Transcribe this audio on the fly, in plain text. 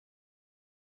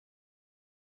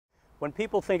When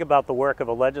people think about the work of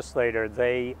a legislator,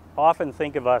 they often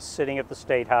think of us sitting at the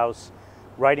State House,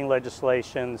 writing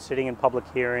legislation, sitting in public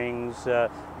hearings,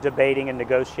 debating and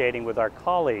negotiating with our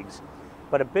colleagues.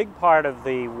 But a big part of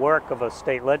the work of a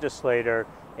state legislator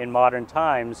in modern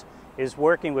times is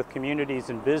working with communities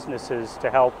and businesses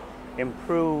to help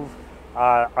improve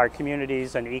our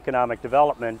communities and economic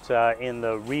development in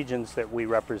the regions that we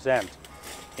represent.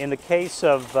 In the case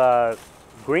of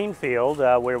Greenfield,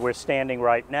 where we're standing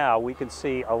right now, we can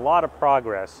see a lot of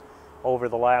progress over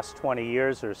the last 20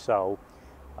 years or so.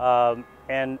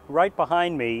 And right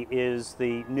behind me is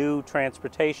the new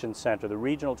transportation center, the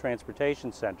Regional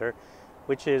Transportation Center,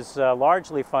 which is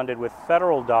largely funded with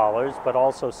federal dollars, but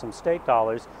also some state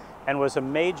dollars, and was a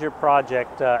major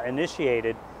project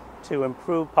initiated to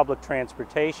improve public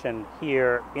transportation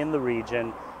here in the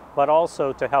region, but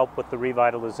also to help with the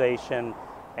revitalization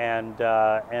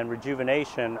and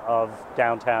rejuvenation of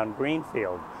downtown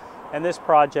Greenfield. And this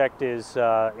project is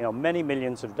many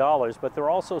millions of dollars, but there are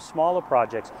also smaller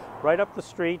projects. Right up the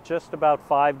street, just about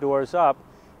 5 doors up,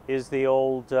 is the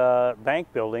old bank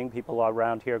building. People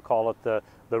around here call it the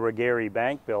Regary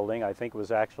Bank Building. I think it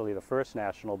was actually the First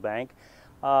National Bank.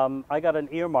 I got an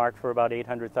earmark for about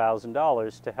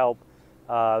 $800,000 to help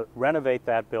renovate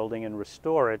that building and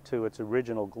restore it to its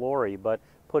original glory, but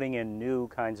putting in new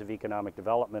kinds of economic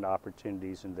development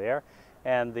opportunities in there.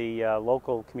 And the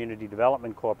local Community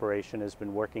Development Corporation has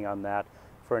been working on that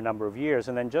for a number of years.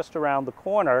 And then just around the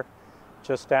corner,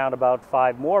 just down about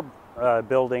 5 more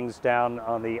buildings down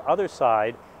on the other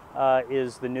side,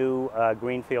 is the new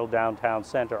Greenfield Downtown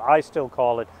Center. I still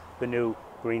call it the new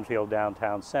Greenfield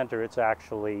Downtown Center. It's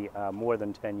actually more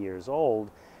than 10 years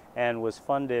old and was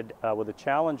funded with a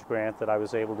challenge grant that I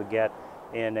was able to get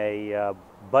in a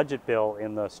budget bill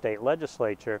in the state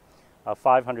legislature,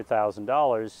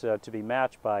 $500,000 to be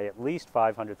matched by at least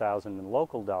 $500,000 in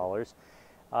local dollars.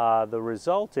 The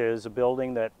result is a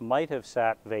building that might have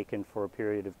sat vacant for a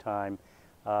period of time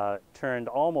turned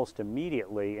almost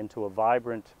immediately into a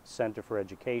vibrant center for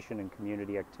education and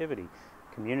community activity.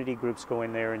 Community groups go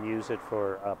in there and use it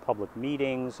for public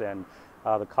meetings, and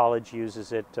the college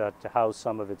uses it to house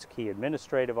some of its key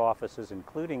administrative offices,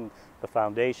 including the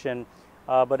foundation.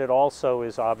 But it also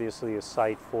is obviously a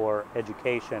site for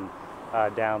education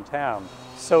downtown.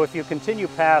 So if you continue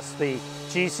past the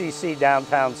GCC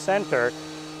Downtown Center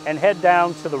and head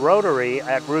down to the Rotary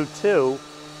at Route 2,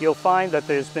 you'll find that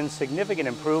there's been significant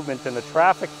improvement in the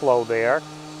traffic flow there.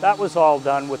 That was all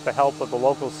done with the help of the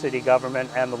local city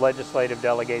government and the legislative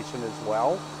delegation as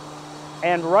well.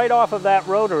 And right off of that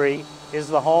Rotary is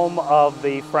the home of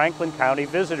the Franklin County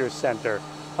Visitors Center,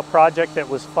 a project that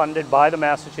was funded by the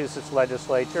Massachusetts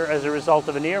legislature as a result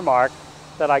of an earmark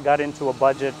that I got into a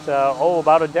budget,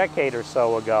 about a decade or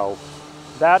so ago.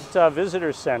 That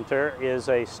visitor center is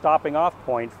a stopping off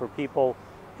point for people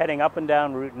heading up and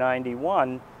down Route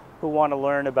 91 who want to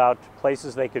learn about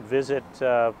places they could visit,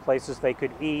 places they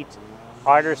could eat,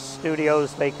 artist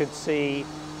studios they could see,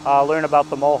 learn about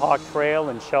the Mohawk Trail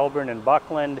in Shelburne and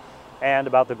Buckland, and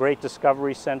about the Great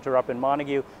Discovery Center up in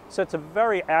Montague. So it's a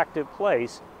very active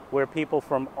place where people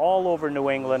from all over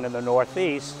New England and the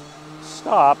Northeast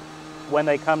stop when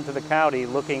they come to the county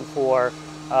looking for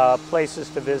places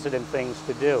to visit and things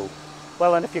to do.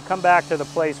 Well, and if you come back to the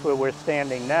place where we're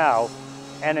standing now,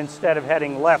 and instead of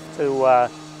heading left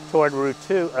toward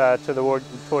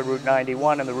Route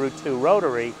 91 and the Route 2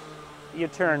 Rotary, you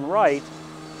turn right.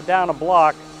 Down a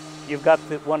block, you've got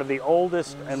one of the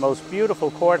oldest and most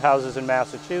beautiful courthouses in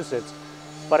Massachusetts,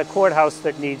 but a courthouse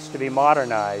that needs to be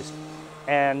modernized.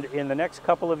 And in the next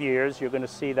couple of years, you're going to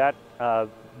see that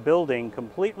building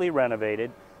completely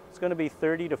renovated. It's going to be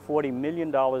 $30 to $40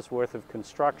 million worth of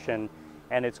construction,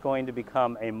 and it's going to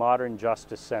become a modern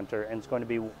justice center, and it's going to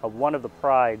be one of the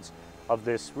prides of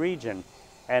this region.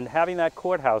 And having that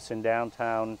courthouse in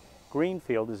downtown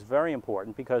Greenfield is very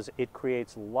important because it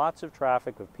creates lots of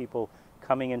traffic of people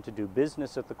coming in to do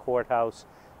business at the courthouse,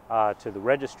 to the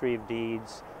Registry of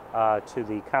Deeds, to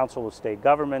the Council of State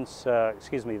Governments,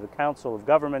 the Council of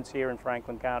Governments here in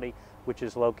Franklin County, which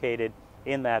is located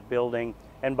in that building.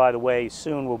 And by the way,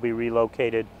 soon will be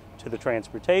relocated to the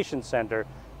Transportation Center,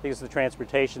 because the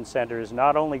Transportation Center is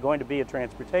not only going to be a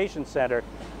transportation center,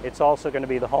 it's also going to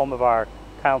be the home of our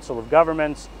Council of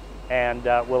Governments, and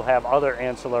we'll have other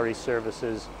ancillary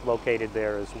services located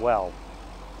there as well.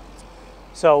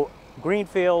 So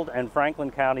Greenfield and Franklin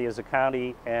County is a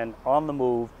county and on the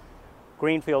move.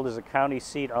 Greenfield is a county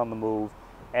seat on the move,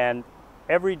 and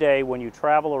every day when you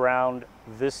travel around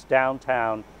this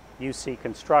downtown, you see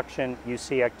construction, you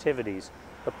see activities.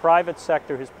 The private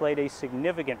sector has played a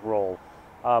significant role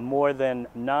More than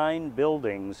 9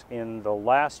 buildings in the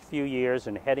last few years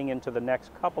and heading into the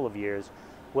next couple of years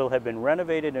will have been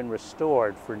renovated and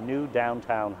restored for new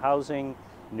downtown housing,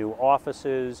 new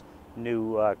offices,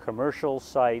 new commercial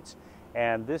sites,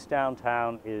 and this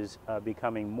downtown is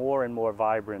becoming more and more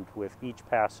vibrant with each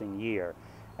passing year.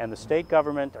 And the state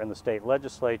government and the state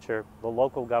legislature, the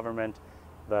local government,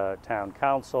 the town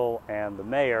council, and the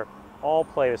mayor all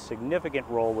play a significant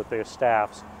role with their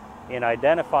staffs in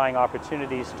identifying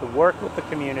opportunities to work with the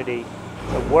community,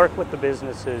 to work with the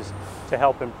businesses, to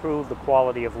help improve the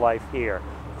quality of life here,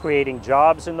 creating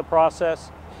jobs in the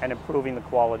process and improving the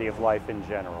quality of life in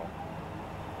general.